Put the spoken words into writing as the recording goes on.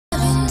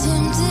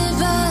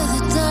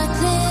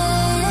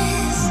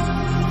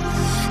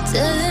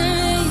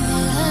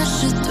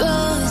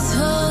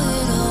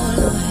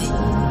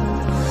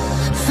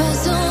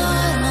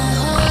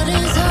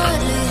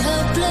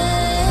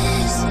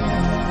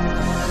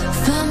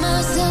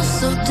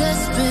so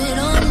desperate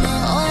on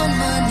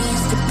my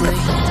knees to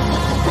break.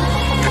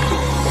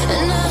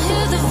 And I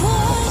hear the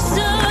voice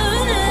of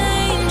an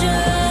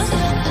angel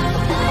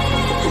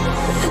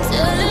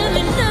telling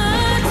me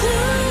not to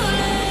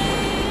leave.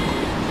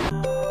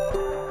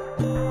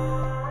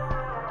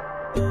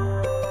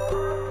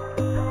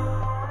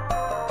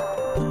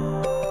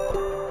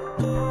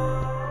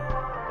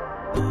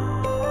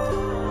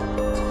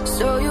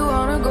 So you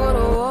wanna go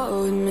to war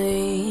with me?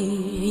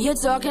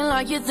 You're talking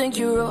like you think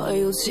you're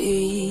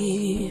royalty.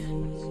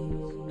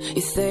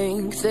 You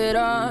think that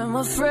I'm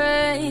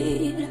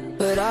afraid,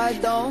 but I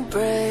don't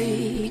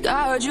break.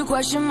 I heard you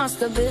question my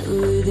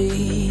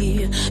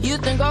stability. You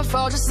think I'll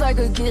fall just like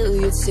a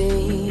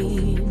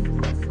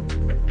guillotine,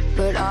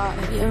 but I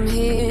am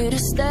here to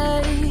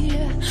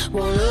stay,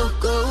 won't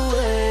look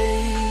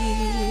away.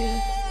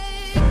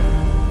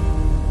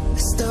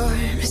 The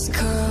storm is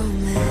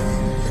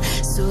coming,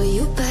 so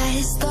you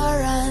better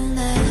start running.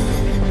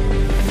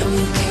 No,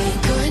 you can't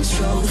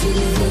control, feel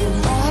it in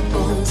my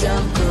bones.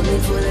 I'm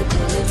coming for the,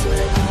 coming for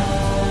the.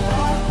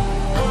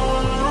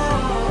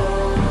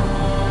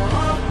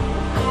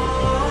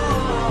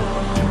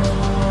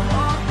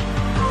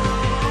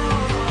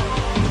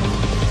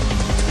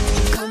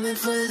 Coming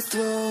for the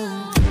throne.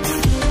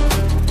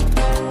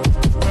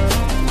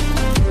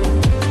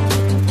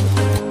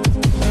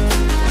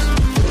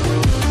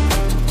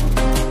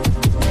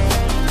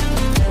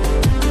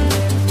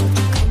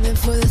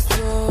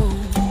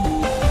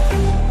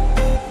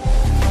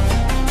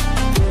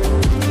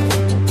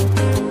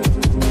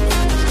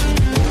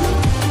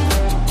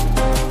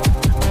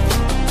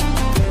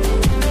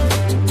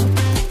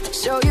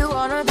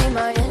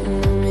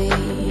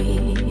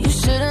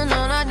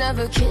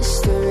 Kiss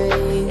the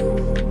rain.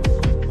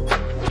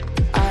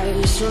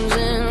 Ice runs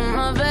in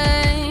my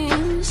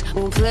veins,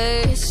 won't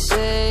play it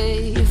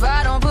safe.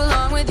 I don't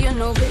belong with your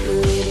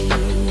nobility.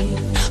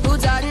 Who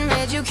died and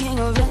made you king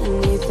of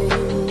anything?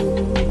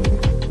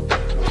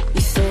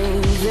 You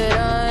think that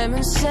I'm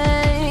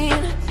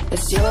insane?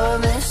 It's your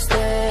mistake.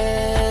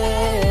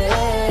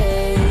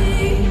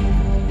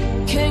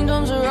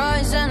 Kingdoms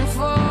rise and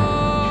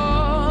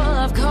fall,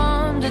 I've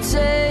come to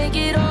take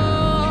it all.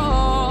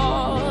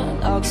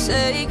 I'll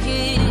take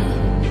it,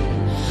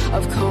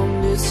 I've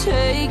come to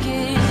take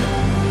it.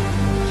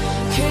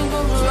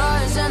 Kingdoms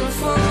rise and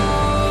fall,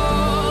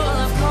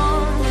 I've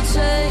come to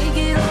take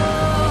it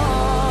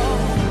all.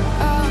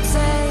 I'll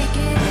take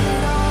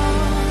it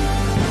all.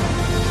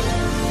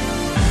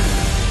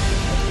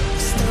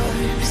 Storm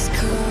is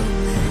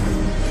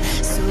coming,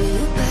 so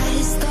you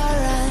better start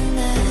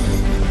running.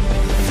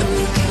 No,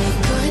 you can't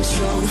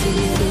control, feel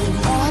it in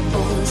my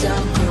bones.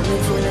 I'm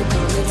coming for the,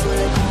 coming for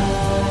the.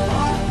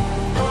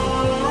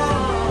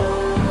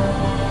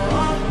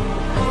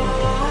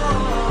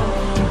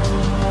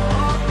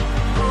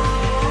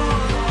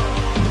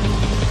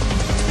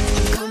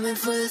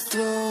 For the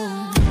throne.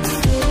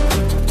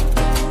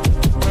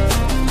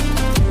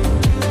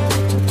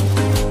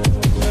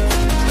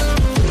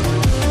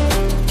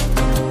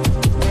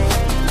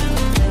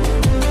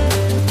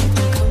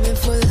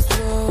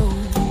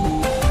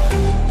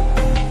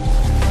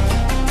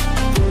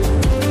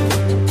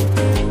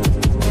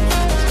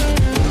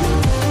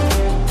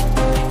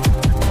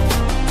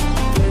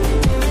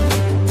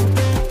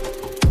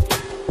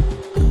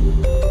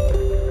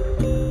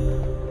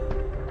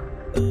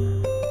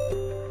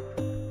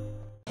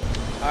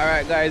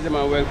 Alright guys,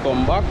 man,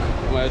 welcome back.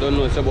 I don't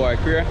know, it's your boy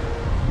Clear.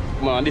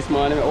 Man, this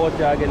morning I'm out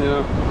here again, you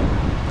know.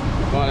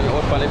 Man, I'm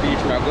out on the beach,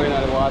 I'm going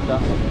on the water.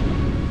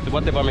 So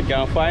whatever I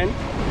can find.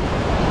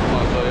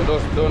 Man, so you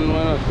just don't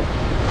want to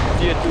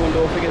stay tuned,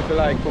 don't forget to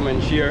like,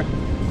 comment, share.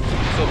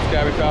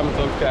 Subscribe if you haven't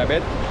subscribed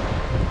yet.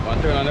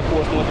 And turn on the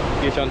post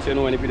notifications so you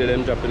know when the video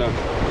them drop, you know.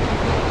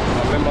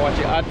 And remember watch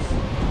your ads.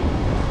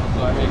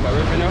 So I make a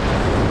revenue.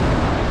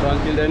 So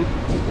until then,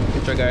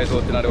 get your guys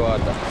out in the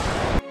water.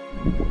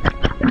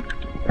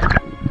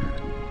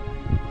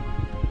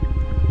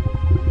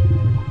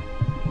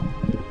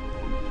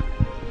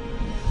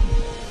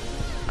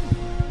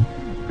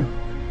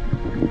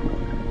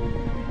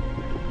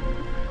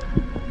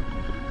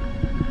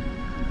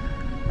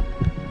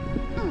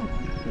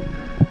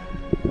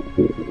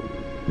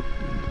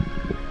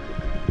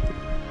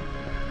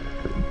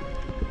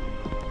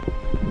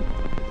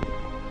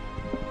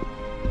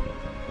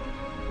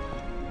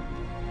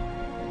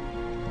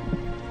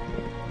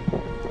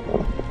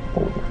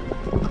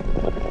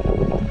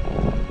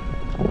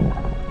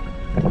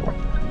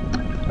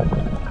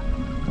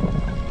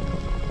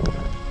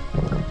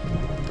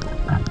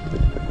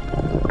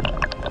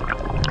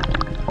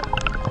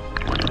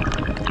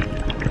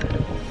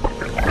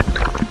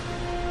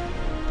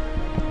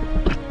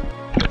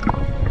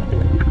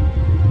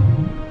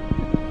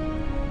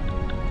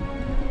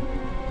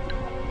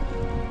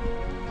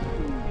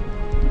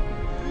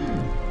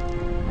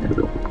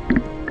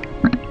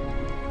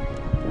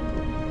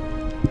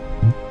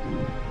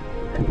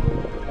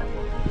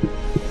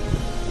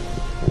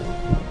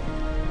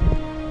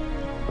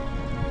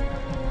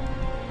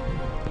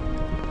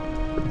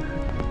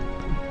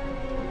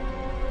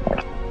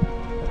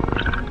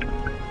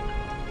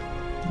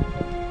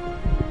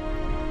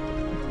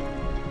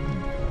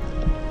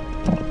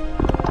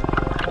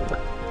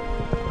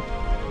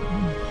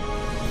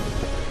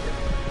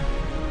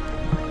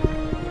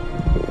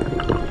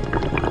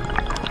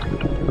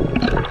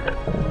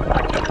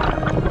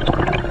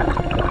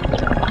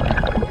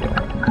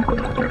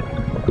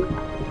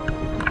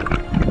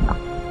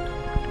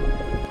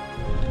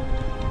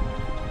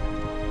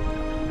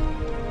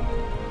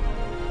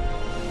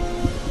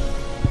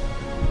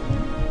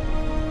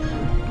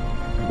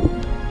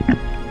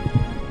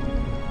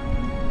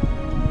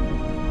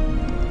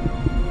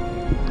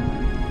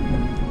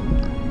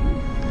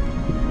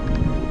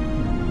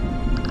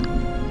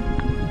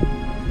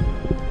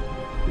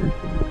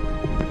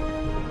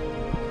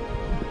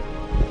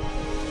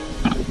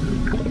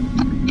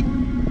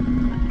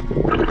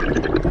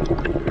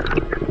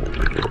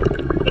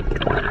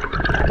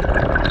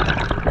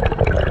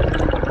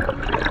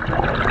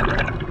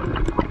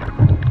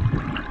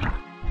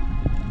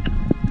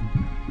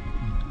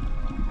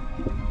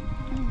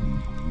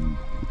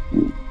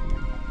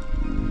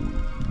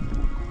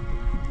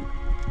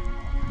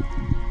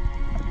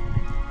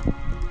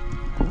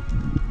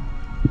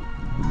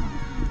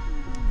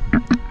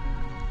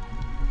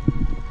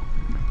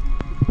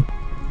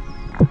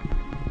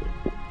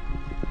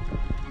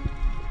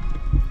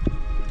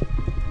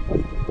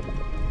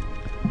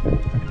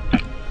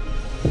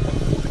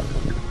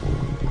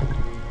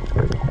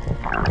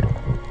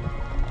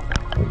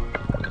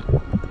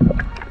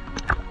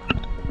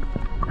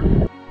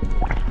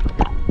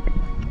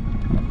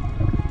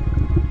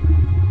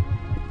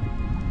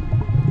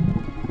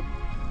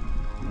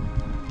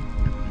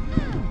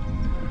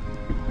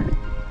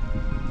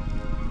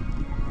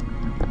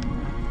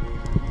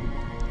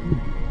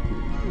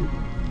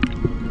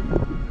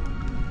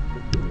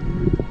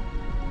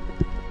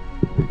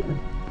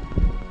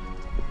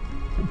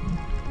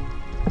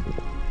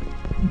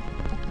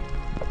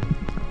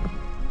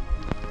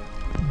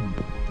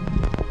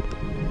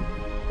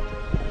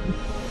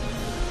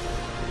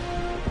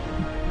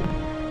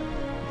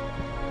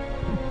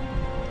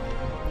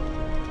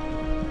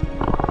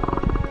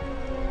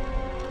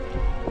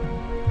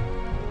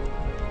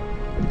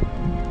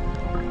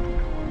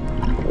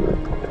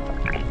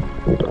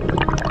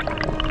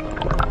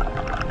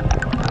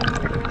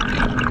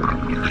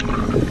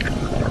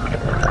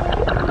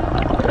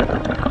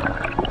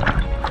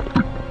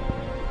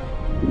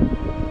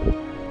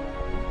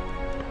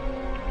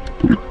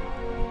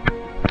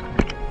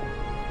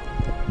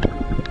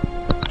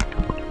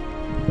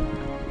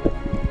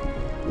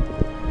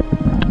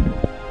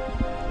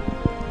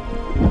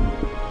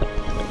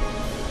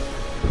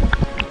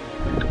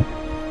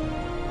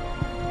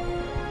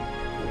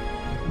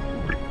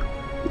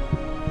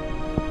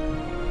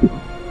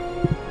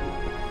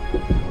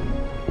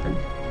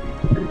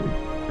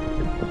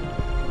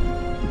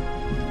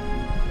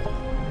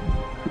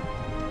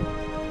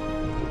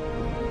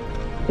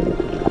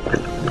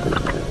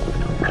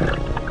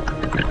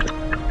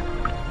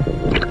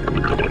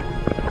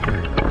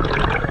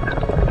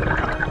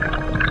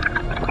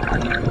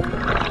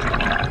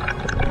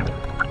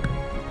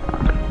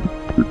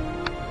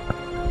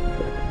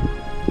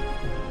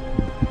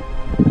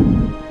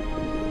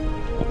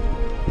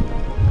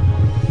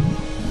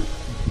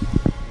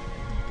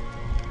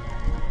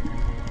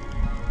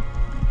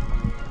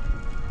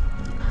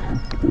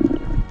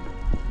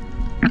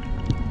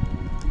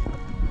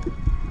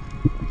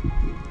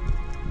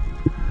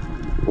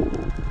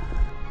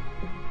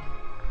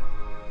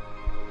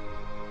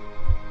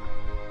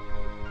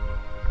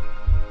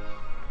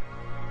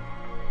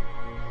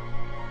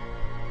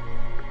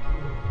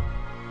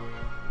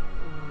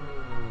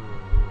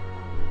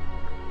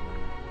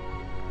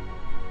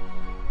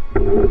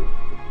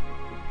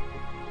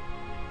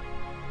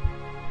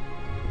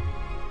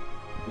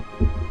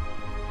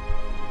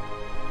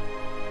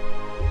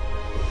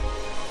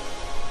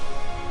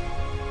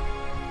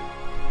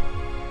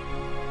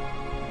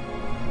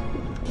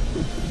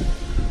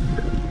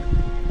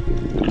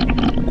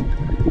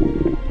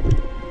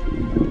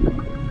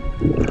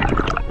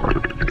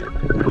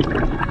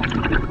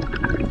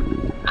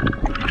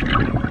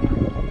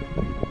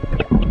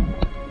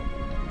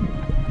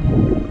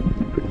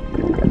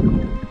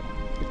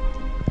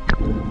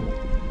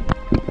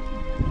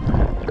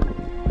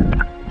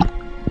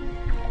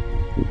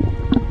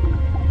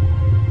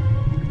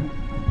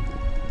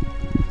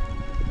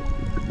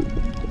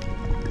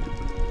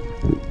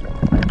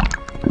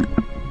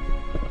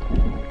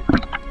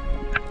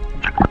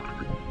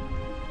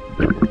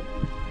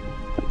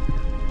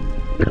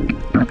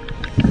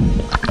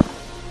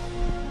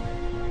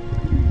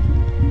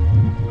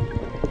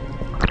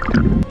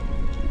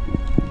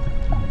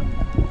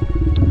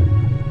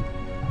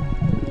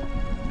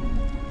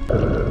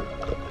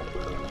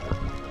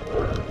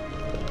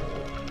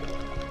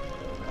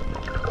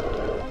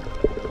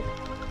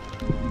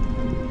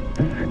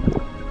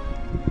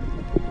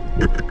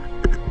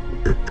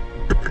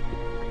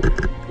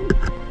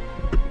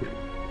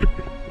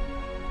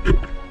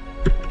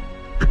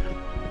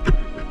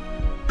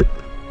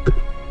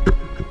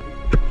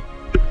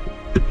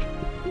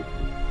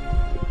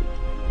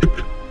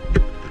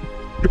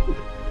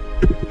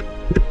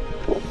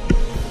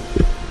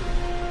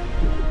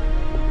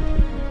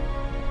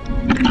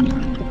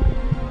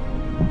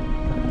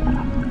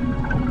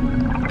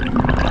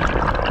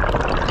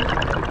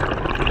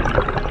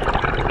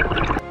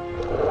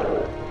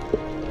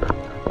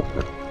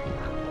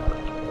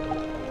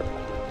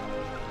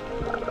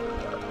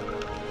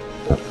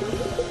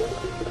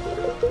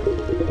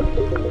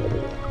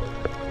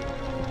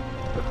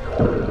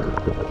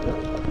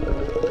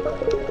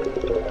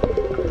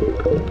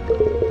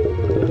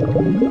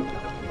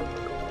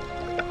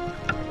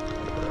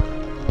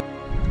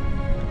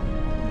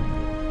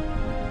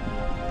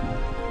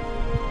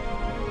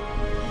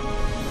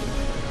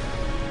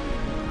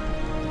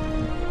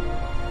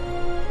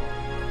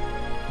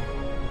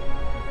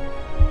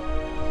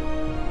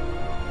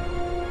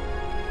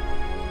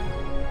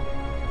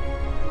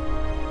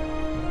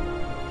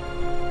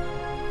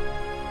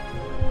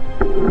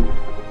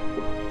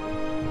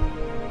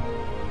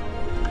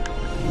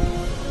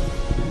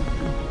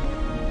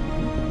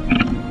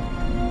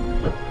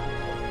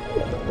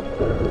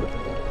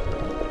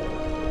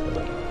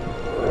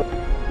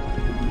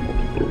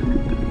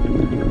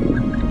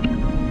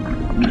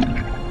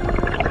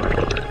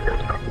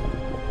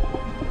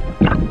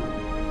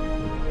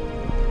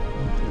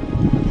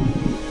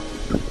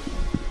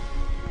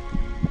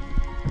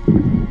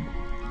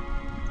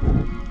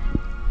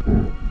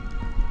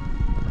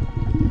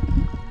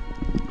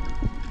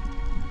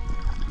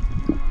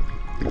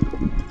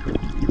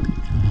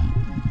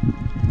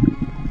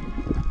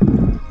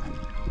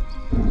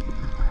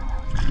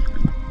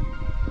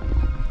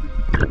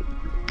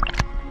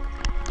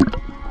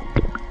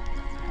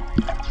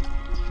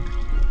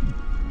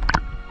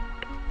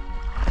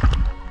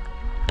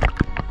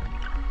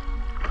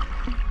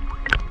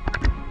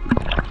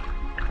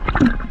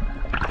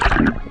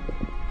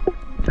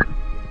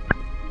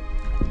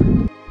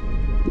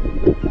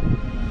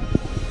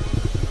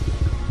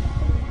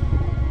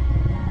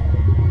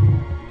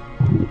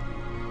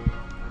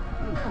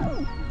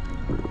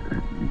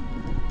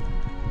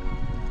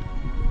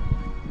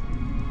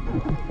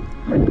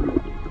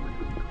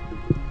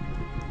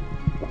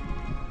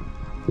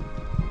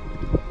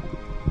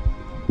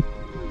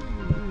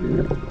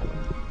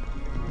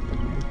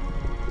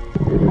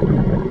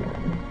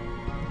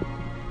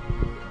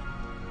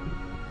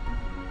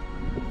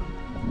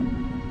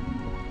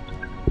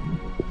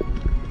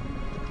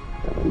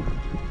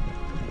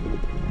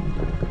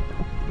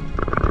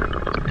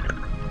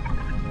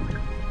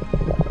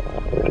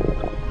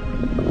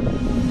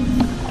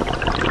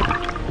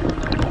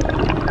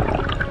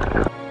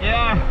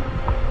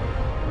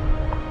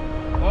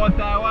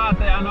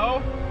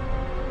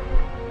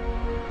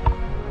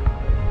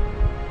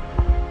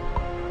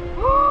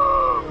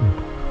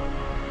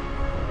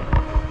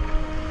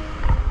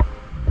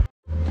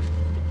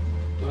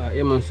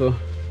 man, so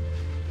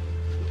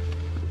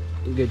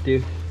get the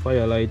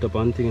fire light up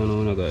and thing and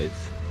all, guys.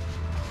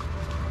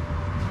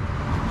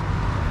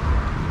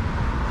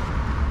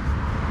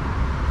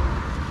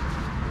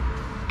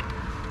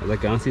 As I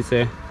can see,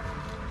 say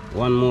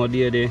one more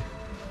day there,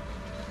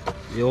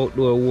 the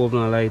outdoor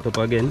oven light up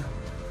again.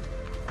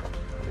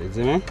 You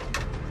see me?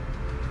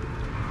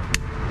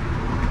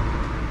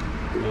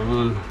 Yeah,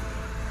 man.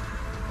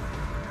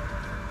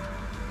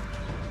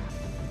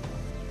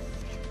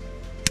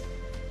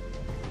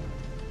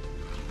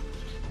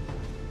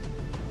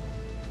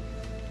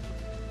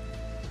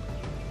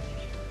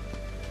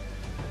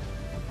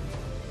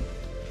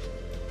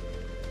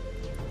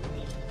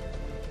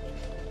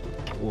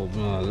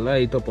 Oven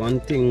light up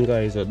and thing,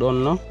 guys, are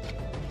done now.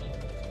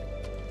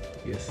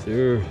 Yes,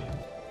 sir.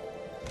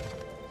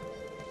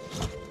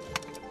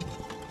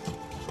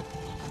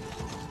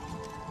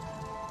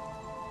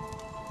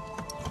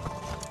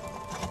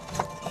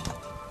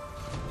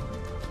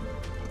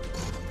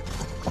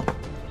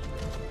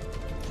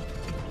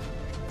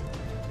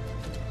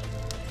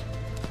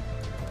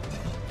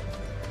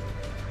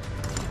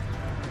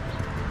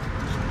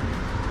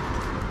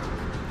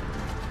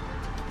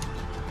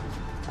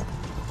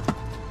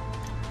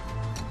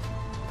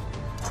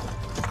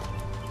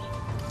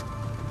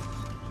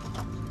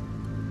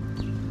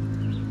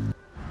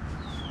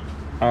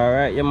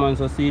 Alright, yeah man,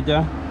 so see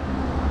ya.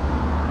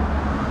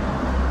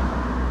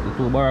 The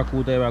two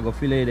Barracuda I go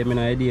fillet them in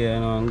an idea, you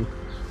know, and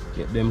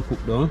get them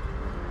cooked down.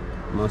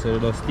 Man, so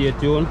just stay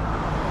tuned.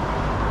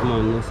 Come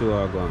on, let's see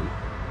what I'm going.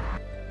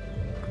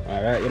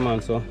 Alright, yeah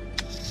man, so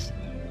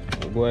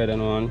I'll go ahead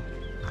and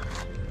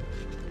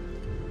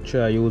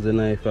try use the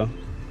knife and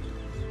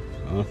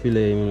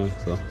fillet him, you know,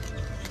 so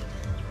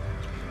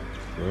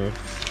first.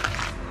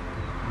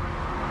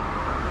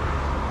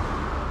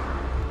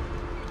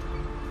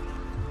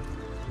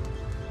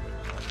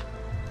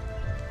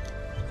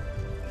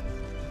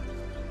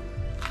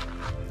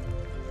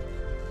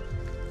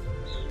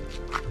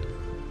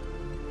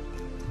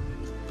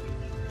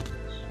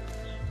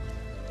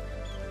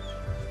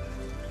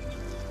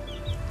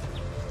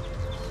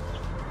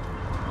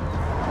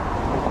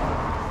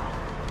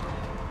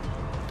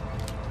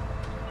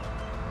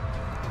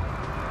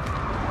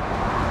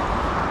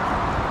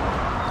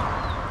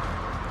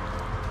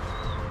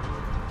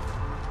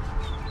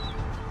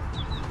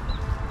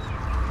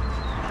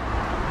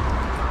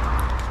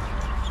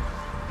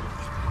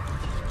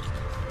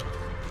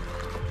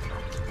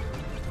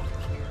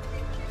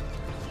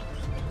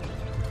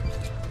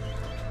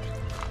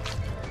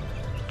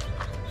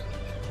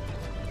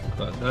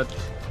 Got that.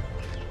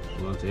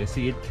 Once you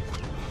see it,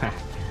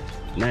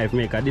 knife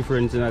make a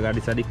difference. You know,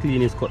 this is the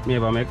cleanest cut me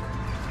ever make.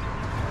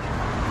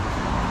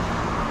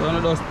 So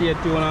I'm just stay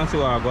tuned and see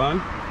what I'm going.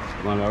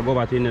 Man, I'll go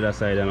back to the other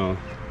side now.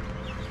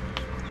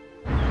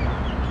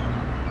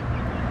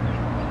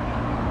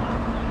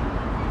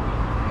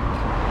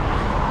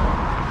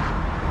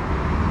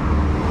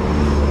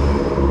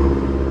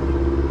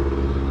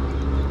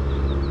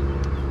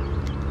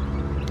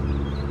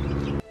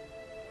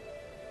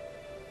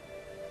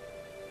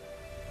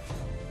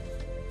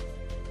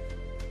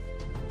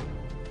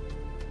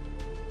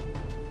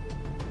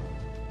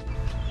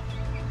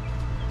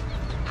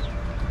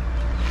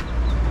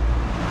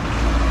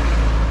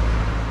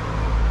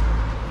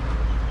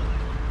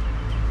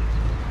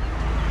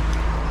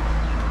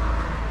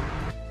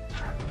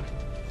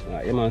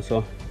 Yeah man,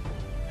 so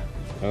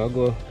I'll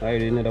go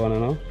hide another one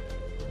now.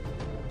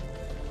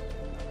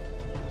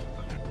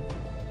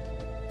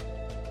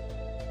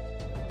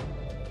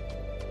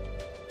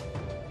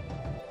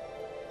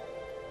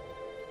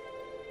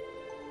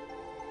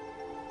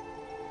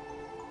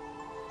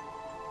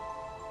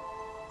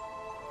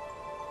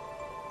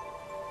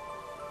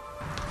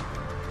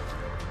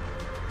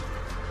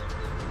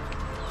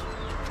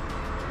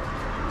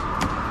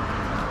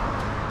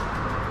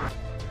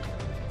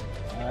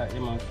 Alright, yeah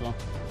man, so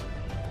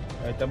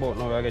right about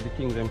now I get the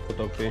things them put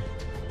up here.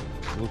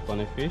 Look on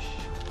the fish.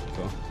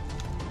 So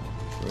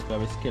we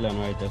have a skeleton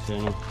right there, so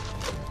you know.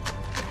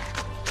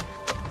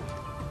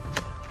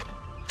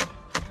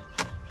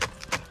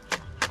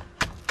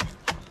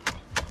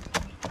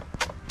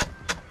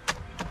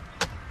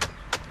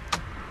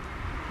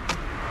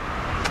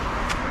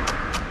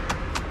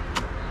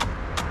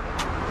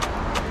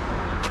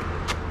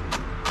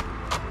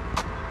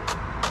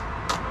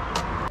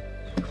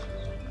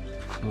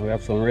 Now we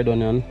have some red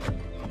onion.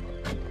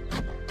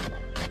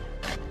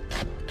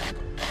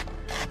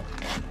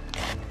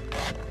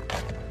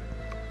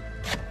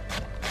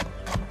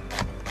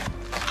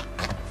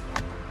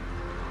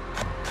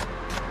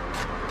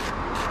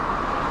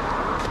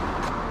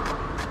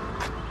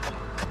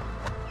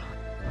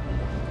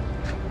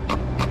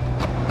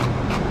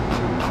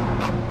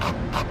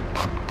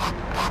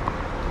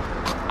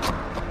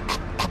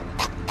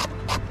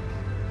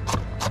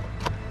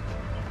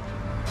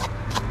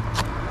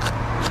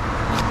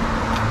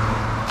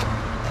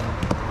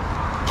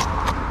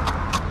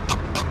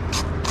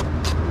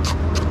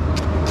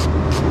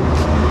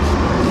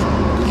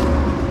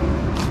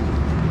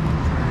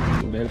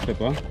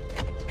 Pepper.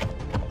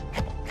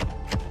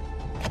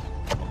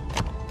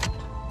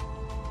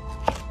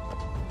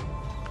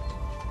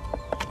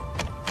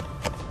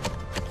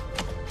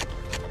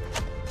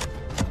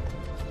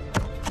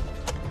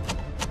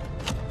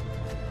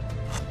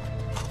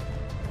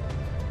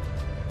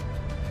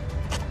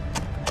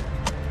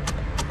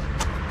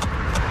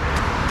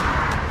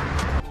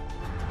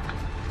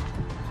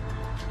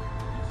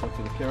 Stuck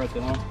to the carrot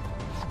now.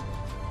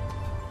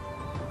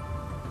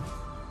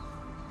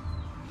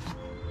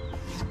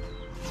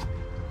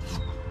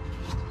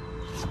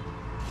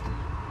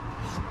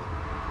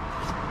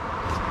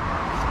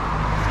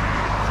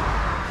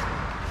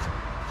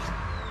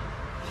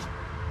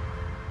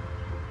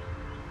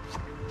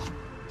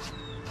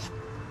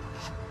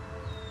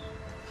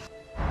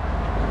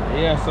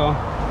 Yeah, so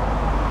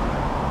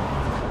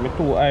I'm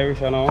too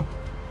Irish now.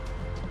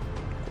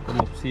 Come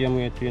up same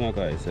way too, you know,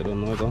 guys. I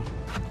don't know though.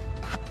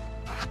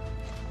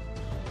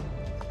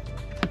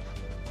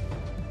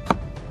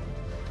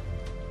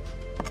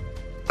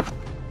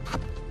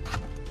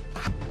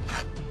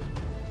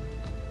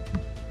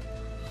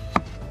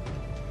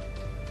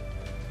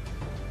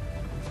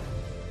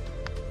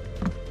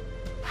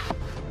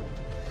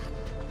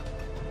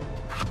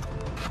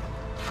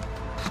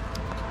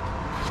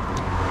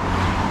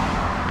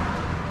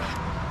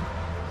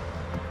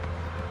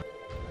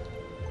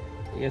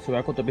 Yeah, so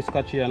I cut the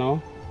biscuit here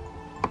now.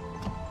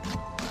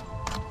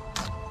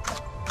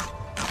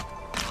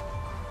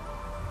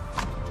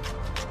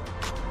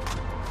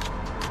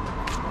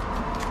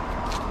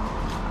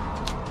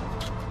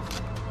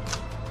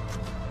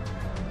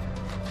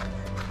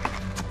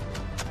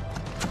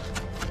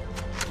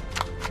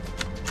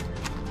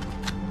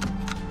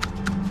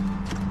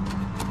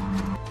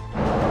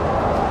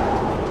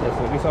 Yeah,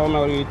 so this is how I'm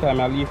going to do the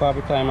time. I leave half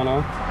the time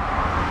now.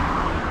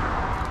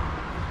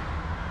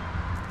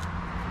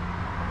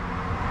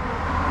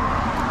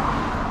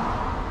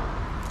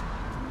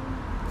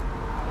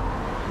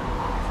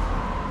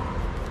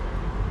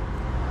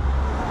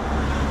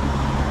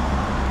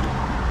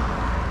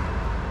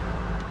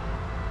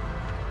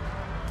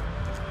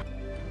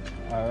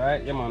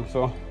 Alright, yeah man,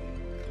 so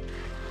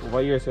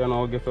over here so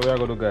now guess what we are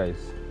gonna do, guys.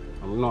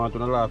 I'm not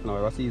gonna laugh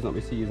now, I season up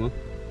the season.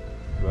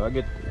 So I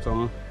get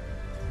some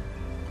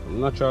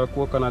natural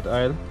coconut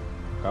oil.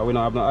 Because we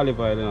don't have no olive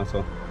oil, you know,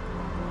 so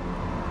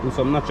do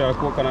some natural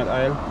coconut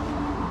oil.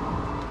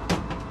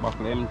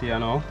 Buckle empty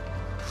now.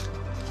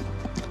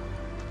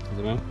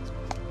 See me?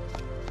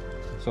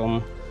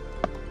 Some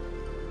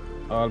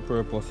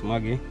all-purpose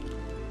Maggi.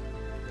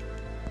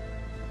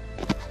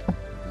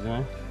 See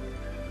me?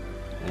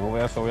 And over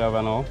here so we have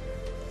now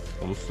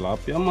some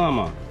slap your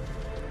mama.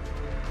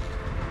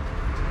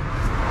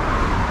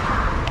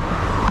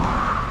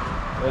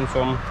 And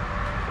some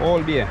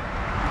Old Bay.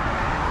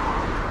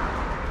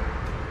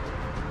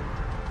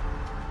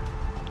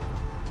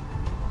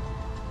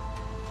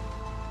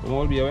 Some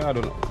Old Bay, I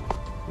don't know.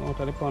 Out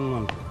of the pan,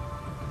 man.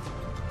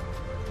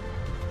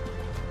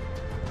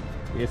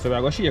 Yeah, so we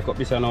are going to shake up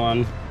this now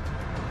and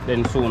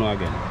then soon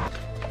again.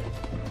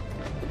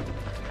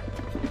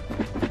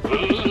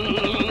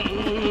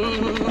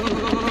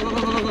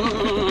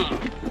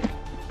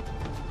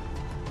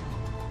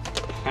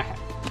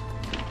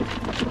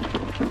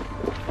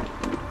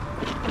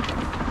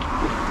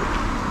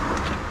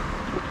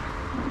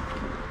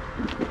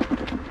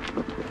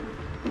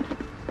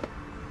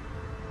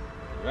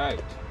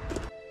 Right.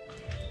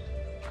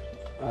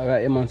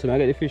 Alright, man, so I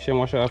get the fish and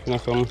wash off, you know,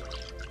 some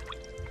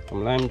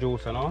lime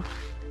juice and all.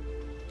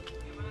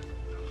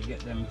 To get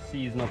them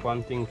seasoned up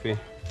and thing for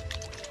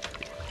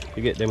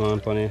to get them on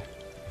the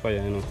fire,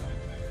 you know.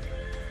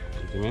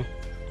 You see me?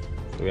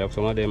 So we have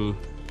some of them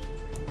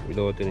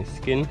without any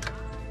skin.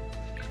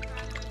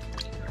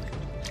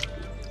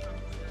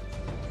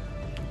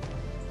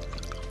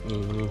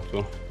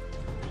 So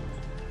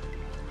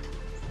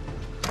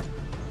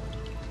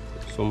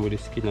some with the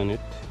skin on it.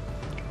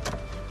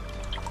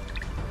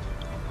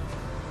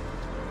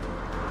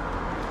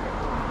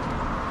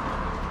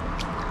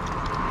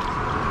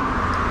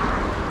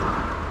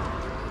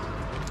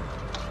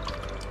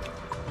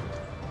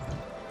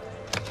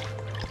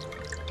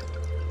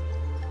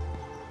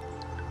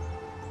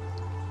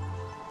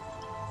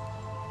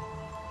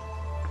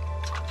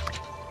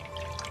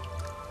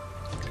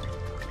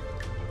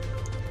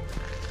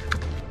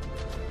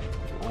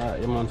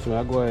 Alright, yeah, man, so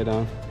I go ahead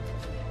and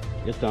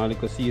get a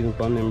little season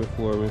from them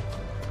before me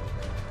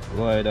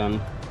go ahead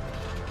and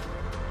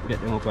get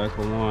them up like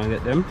I want to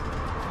get them.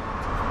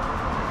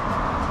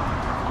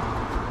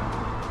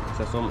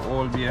 This is some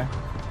Old Bay.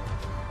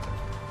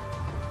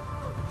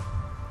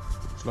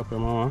 Slap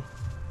them on.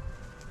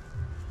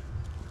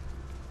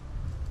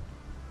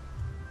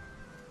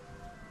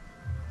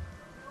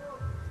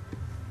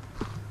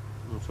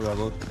 So I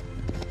go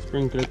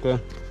sprinkle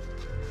the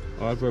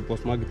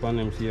all-purpose Maggi pan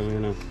them, see them, you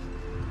know.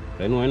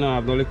 I know I don't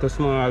have no little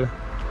small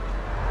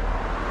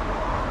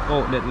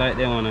outlet like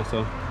them one,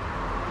 so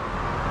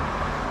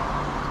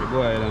we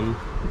go ahead and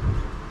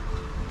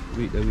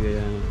do it the way,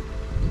 you know.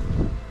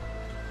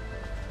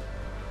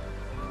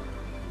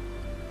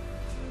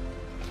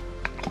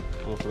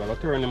 So I go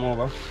turn them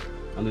over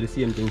and do the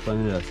same thing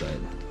from the other side.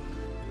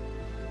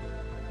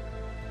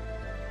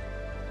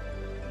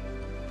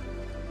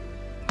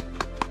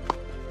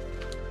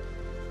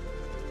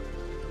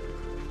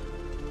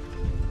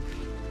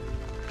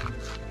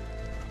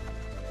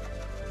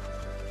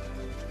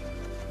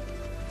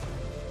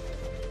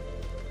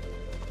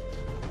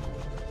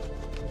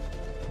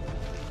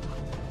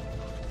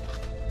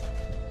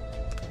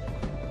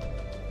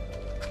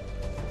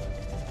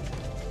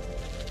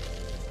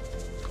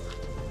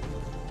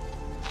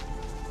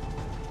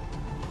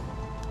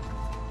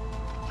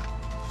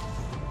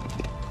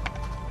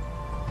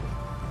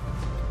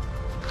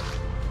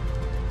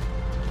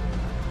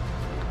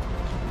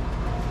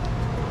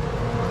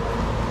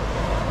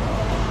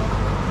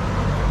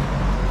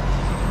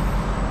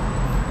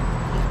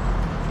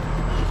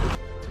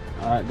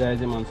 guys,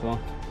 man, so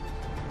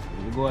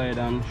we go ahead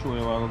and show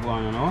you what we're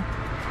going on now.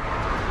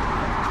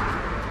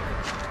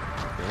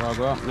 Okay, what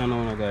we're up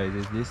now, guys,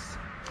 is this.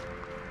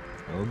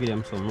 I will give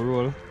them some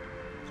roll.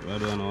 So I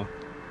don't know,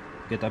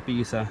 get a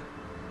piece of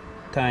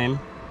thyme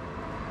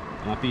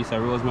and a piece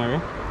of rosemary.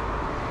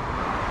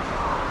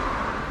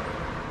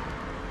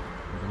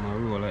 I'm gonna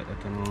roll like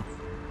that, you know.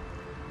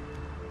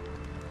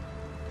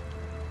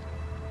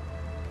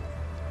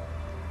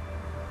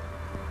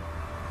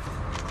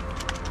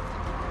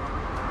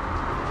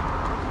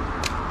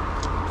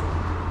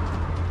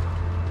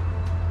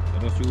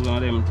 Just use one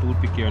of them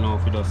toothpick here now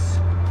for just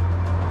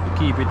to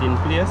keep it in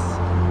place.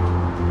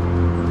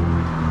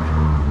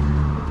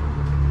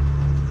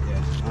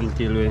 Yeah,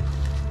 until we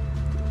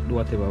do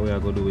whatever we are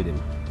going to do with them.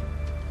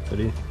 So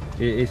the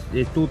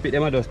toothpick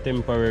them are just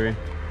temporary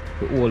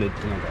to hold it,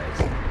 you know,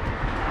 guys.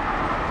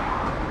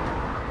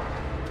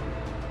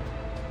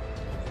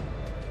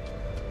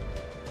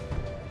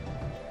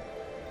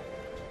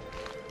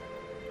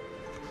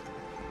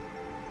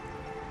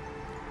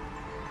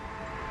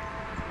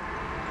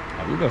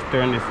 I'm just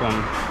turn this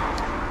one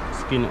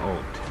skin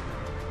out.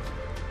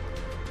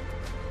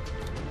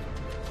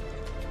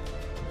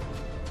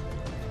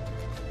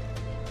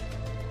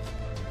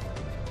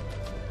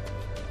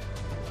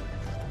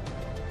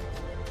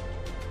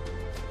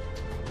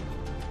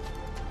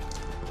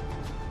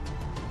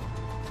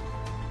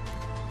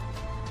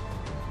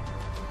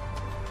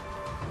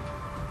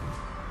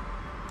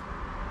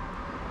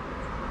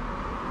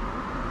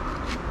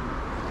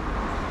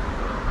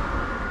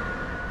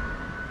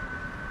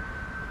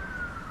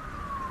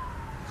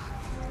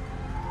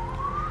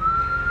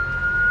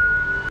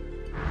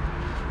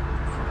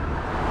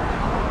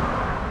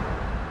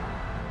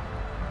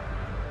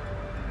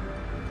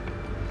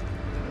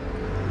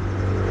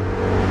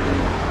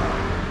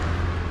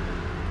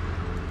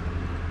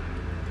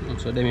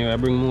 So then I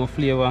bring more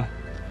flavor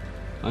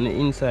on the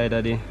inside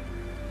of the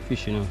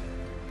fish, you know.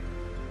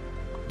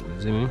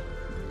 You see me?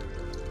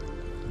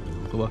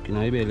 Go back in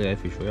the belly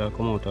of the fish, where I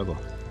come out and go.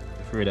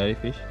 Afraid of the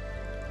fish.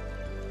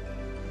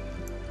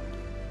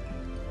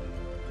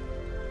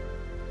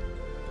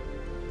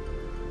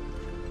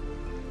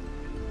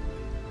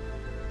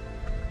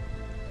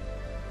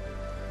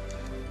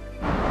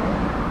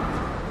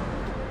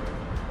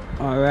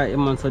 Alright,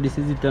 man, so this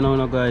is it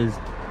now, guys.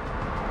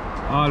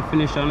 All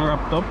finished and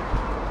wrapped up.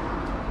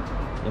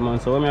 Yeah, man,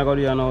 so what I'm going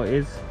to do now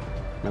is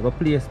I'm going to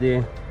place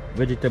the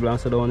vegetable and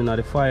so down in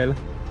the file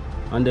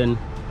and then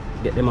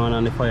get them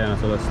on the fire.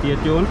 So stay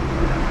tuned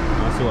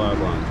and see what I'm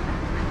going.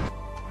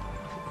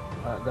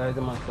 Alright guys,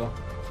 man, so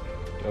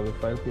we have the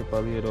file paper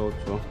laid out.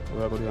 So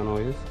what I'm going to do now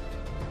is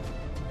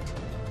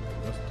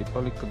just tip a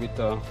little bit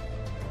of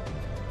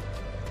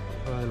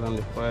file on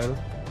the file.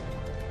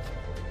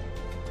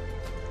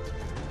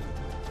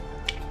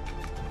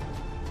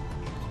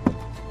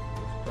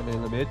 Just a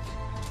little bit.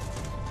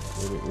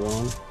 Move it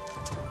round.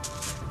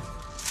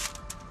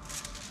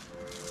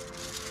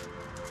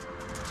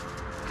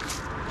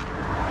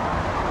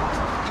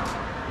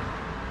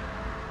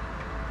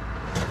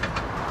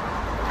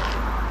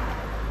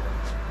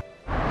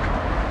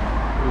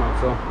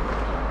 So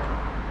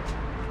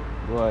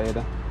go ahead.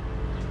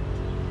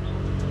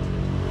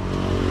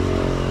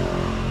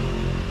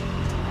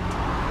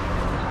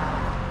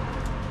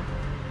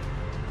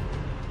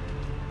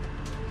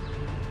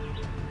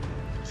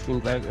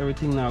 Seems like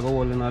everything now go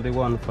all in the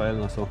one file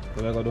now, so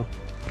what I gotta do?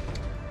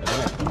 I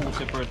gotta make two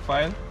separate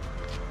files.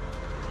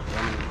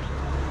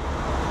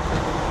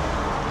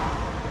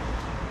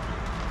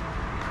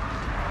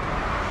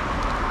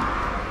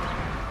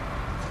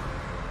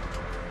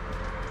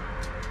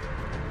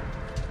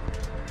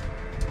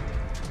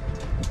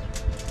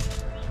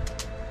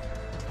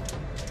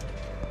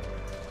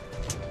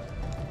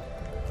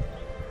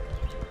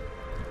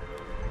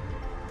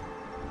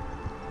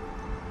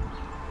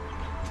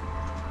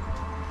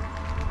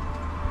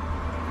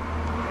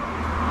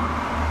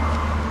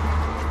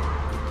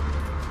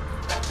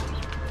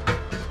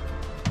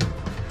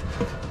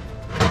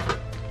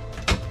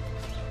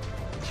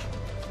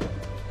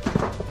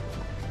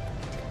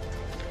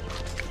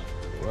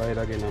 Right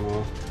again, I'm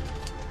going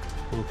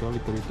to put a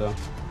little bit of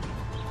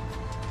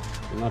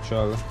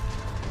natural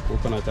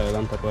coconut oil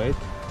on top of it.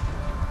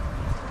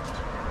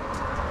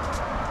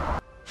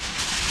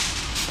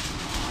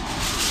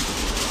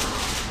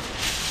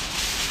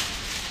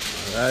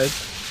 Alright,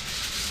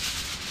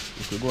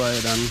 you could go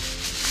ahead and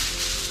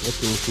let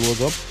things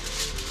close up.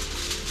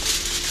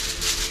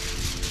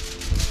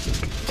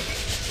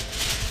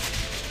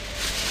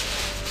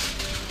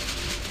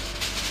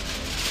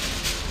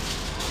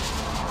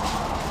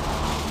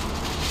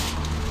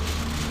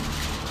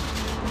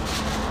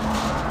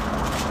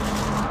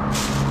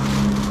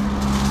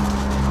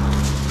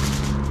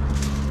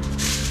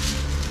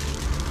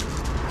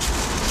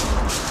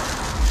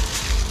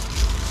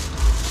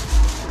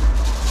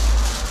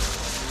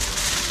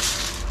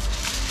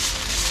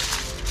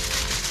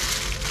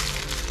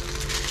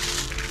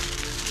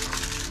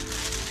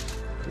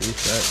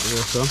 Inside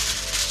there, so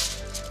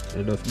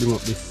I just bring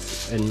up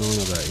this end now,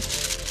 guys.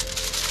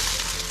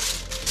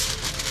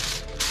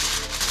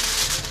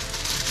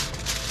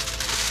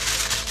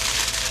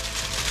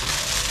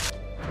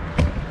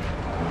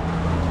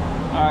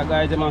 Alright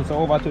guys, man, so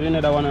over to the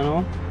other one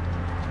now.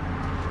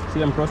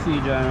 Same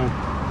procedure now.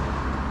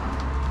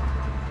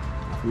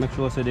 Make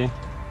sure so the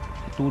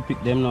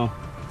toothpick them now.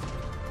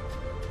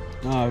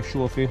 Now I'll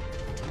show you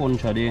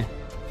punch of the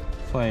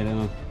file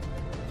now.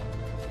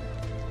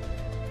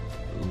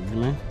 See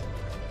me?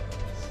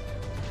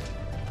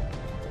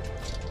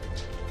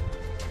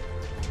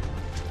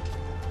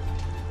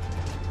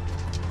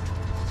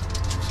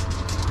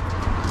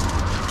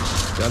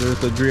 Got a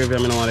little gravy, I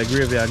don't want the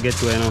gravy I get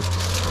to it now.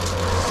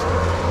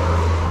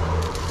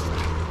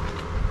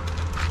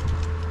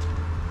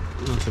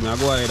 So I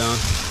go ahead and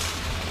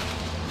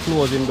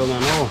close him down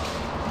now.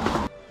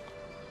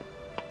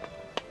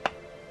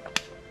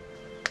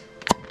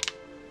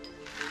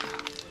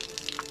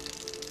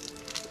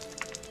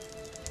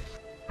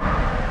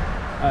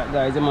 Alright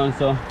guys, man,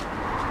 so I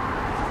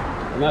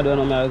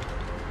don't know,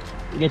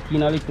 I get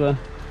in a little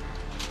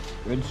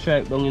red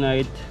stripe down in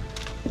it.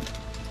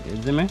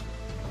 You see me?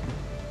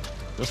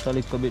 Just a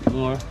little bit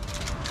more.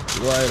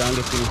 Go ahead and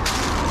get him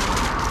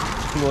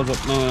close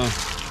up now.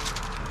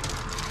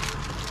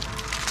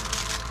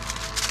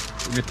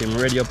 Get him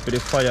ready up for the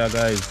fire,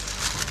 guys.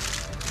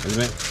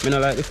 I don't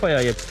like the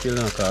fire yet still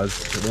now because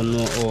I don't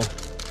know how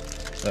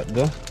that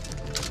go.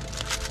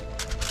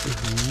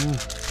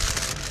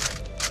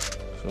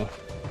 So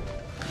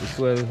it's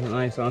well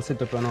nice and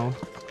set up now.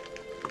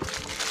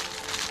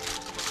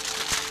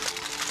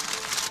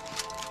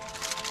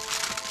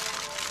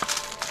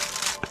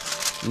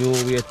 New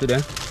way to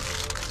them.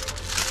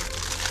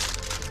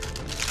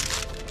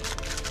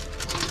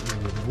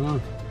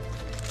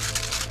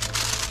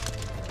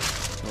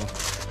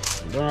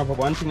 Don't wrap up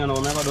one thing and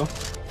I'm gonna do.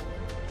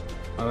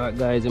 Alright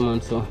guys, man,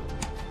 so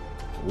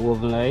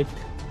oven light.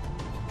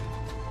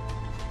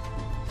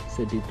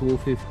 Set it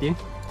 250.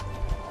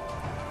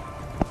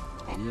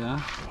 Yeah.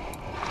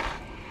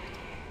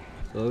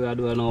 So we are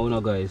doing now,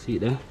 guys. See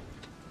there?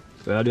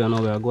 We are doing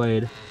now, we are going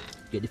ahead.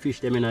 Get the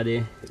fish them in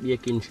the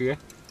baking tray.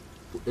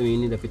 Put them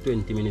in there for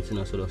 20 minutes,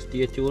 so just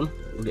stay tuned.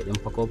 We'll get them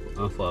pack up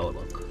and forward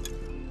back.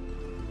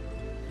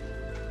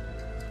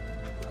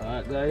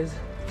 Alright guys.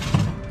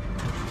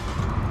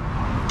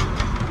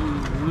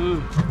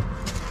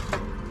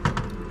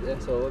 Yeah,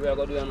 so what we are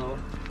going to do now,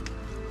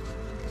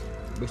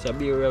 we should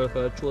be ready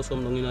to throw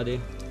some down in the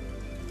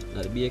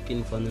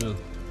baking pan now.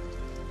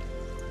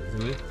 See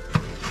me?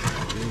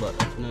 Bring back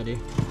that in the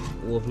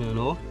oven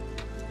now.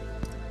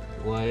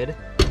 Go ahead,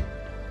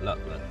 lock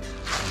that.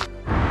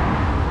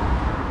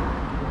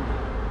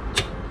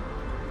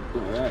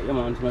 Alright, yeah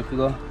man, to my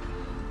figure.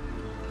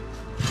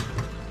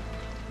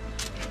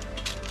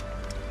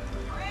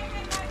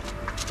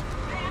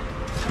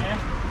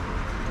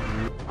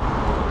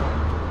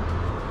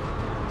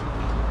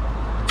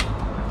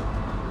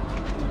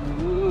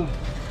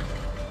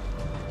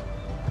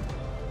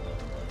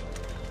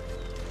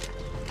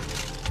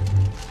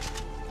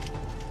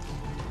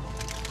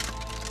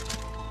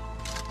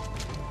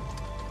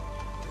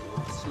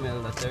 Smell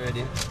that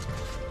already.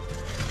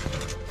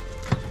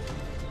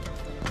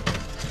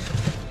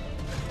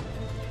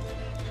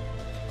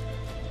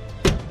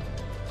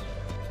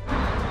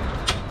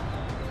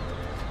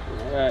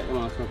 Alright, you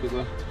want some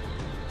people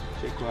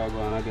check where I'm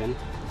going again.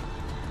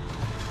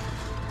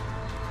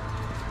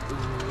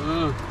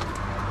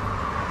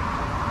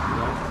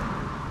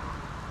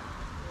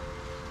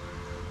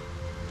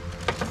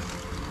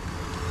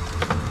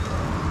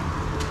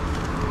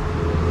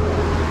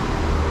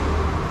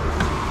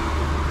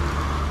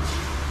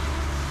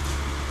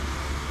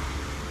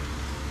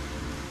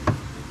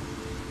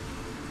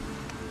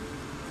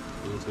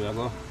 So we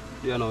go,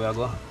 you know we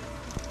go.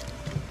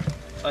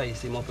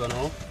 Ice him up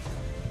now.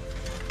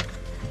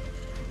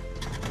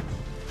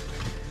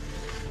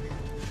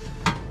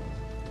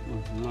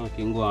 Now we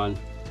can go and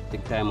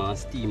take time and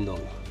steam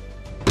down.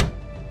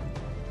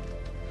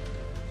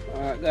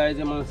 Alright guys,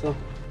 man, so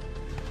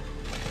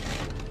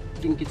I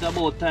think it's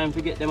about time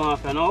to get them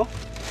off now.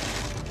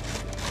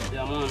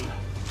 Yeah man.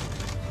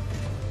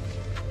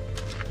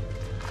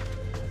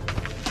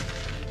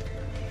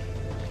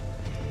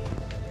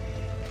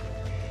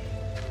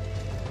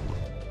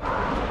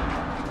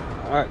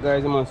 Alright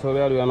guys, man, so we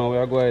are doing now, we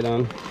are going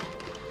and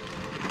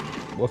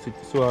bust it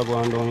so I go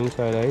on down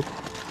inside right.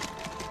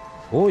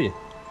 Oh yeah.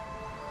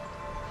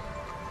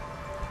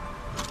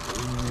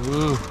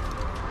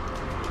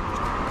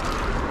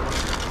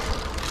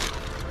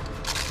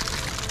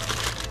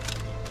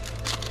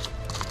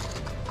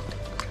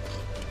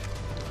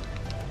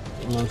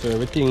 Man, so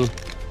everything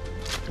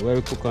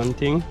well cooked and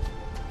thing.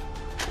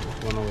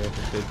 That's one way to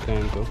take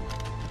time to.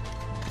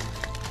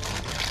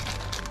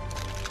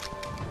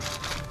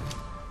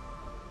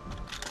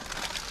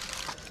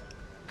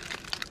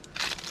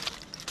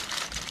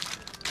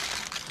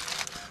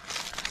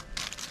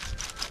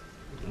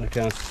 I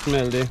can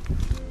smell the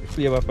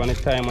flavor from the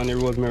thyme and the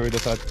rosemary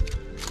just a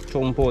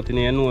jump out in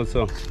your nose,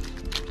 so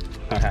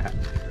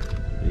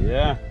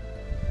yeah,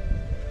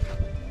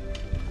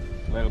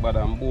 well bad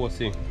and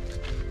bossy.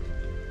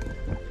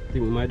 I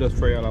think we might just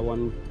fry all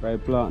one by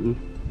planting.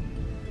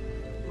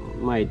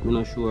 Might, I'm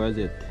not sure as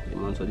it.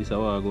 Man, so this is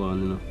how I go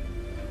on, you know.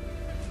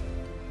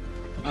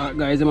 Alright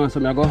guys, man, so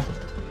I go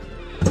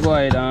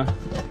ahead and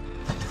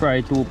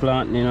fry 2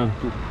 planting, you know,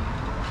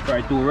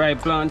 fry 2 ripe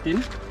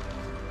planting.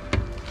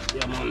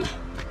 Yeah man.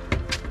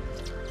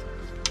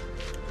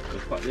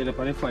 Just put it up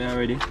on the fire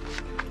already.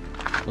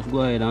 Let's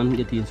go ahead and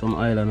get in some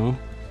oil now.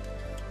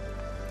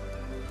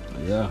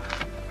 Yeah.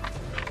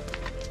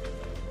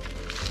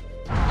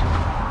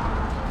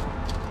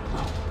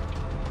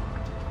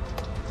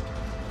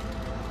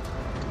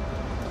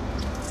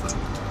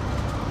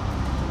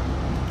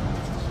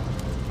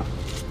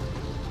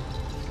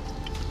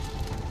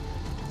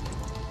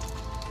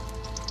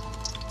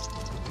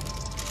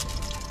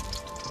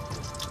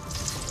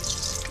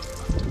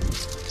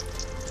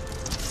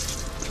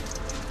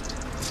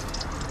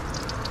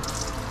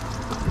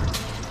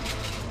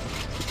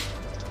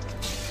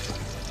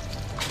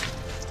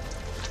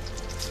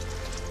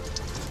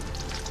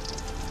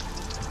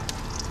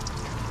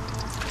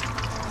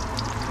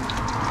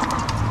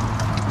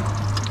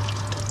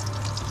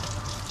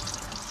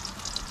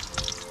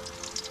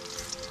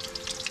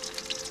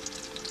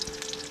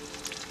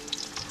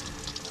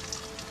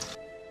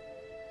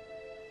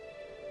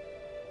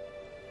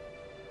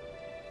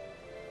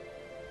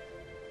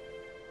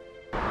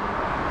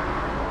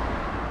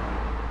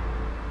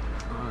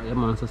 Yeah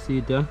man, so see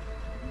it there.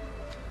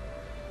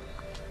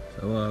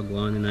 So I go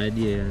on an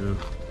idea, you know.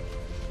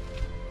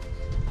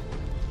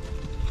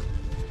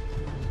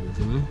 You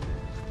see me?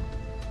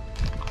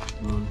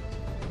 Man,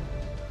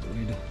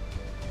 with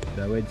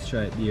the red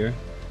stripe there.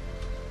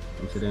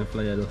 You see them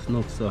fly just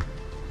snuck, so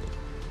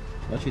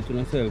watch it to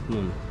yourself,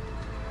 man.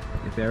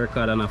 If you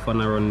record and have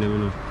fun around them, you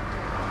know.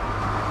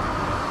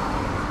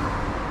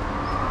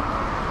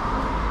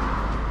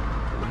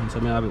 And so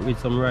I have it with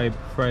some ripe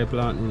fry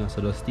plant, you know,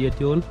 so just stay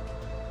tuned.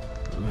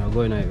 I'm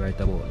going out right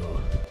about now.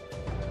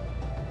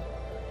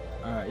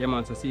 Alright, yeah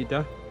man, so see it.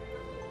 I'm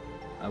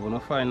gonna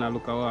find a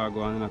look at what I'm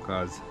going on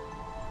because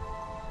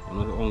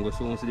I'm going to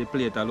soon see the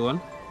plate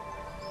alone.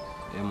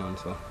 Yeah man,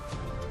 so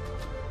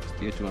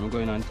stay tuned. I'm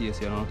going on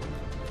taste, you know.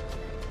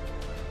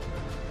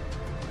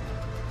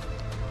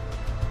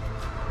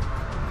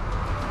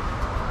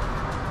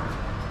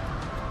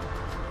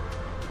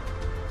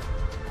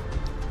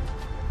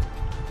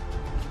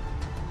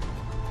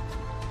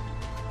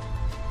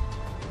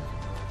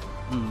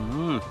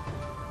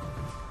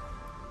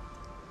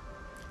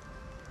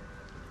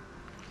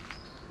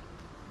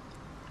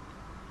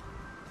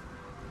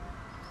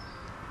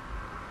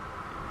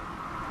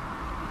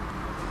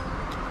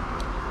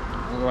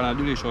 One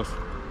delicious.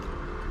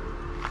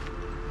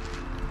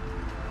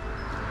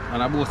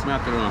 And I boast me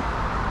after now.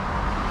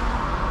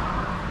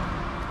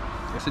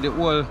 You see the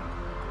whole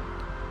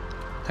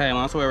time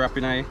I saw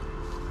wrapping eye.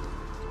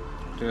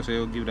 So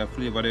you give that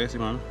flavor there, see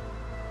man.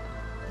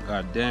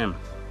 God damn.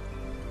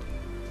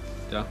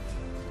 Yeah.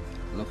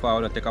 Look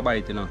forward to take a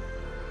bite, you know.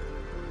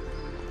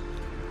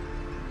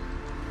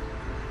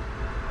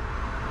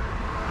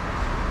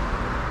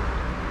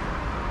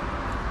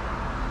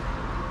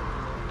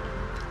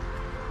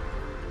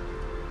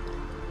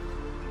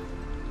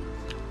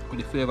 With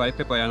the flavor of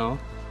the pepper, you know.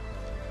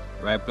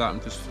 Ripe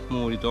plant to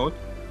smooth it out.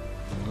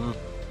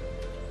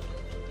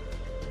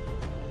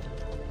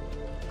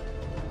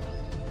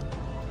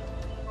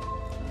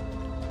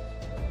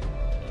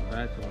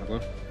 Right, so I'm going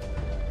to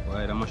go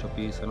ahead and mash a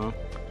piece, you know.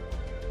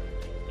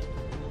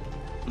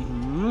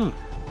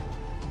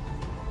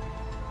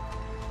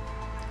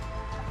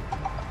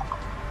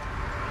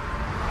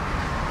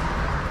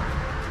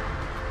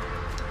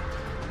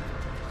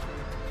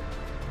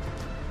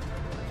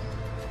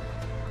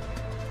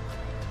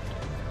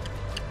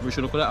 We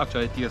should have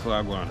actually taste what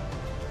I'm going.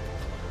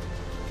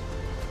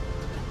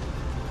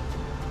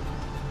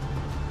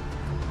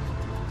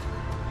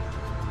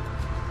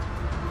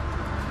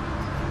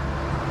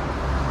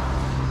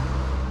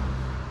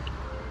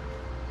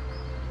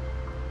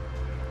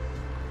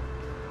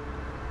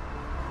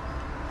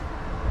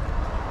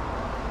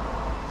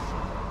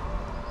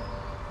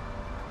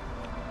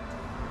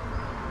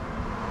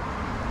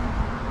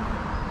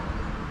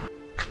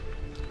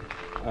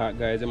 Alright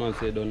guys, I'm going to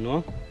say don't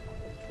know.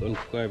 Don't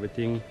cook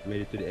everything,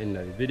 made it to the end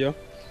of the video.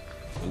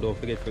 And don't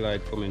forget to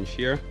like, comment,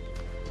 share.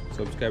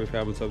 Subscribe if you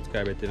haven't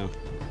subscribed yet, you know.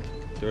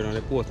 Turn on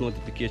the post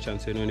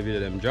notifications so you know when the video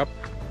them drop.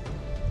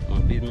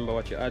 And please remember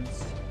watch your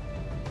ads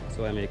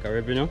so I make a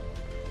revenue.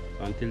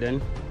 So until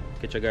then,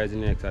 catch you guys in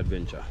the next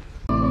adventure.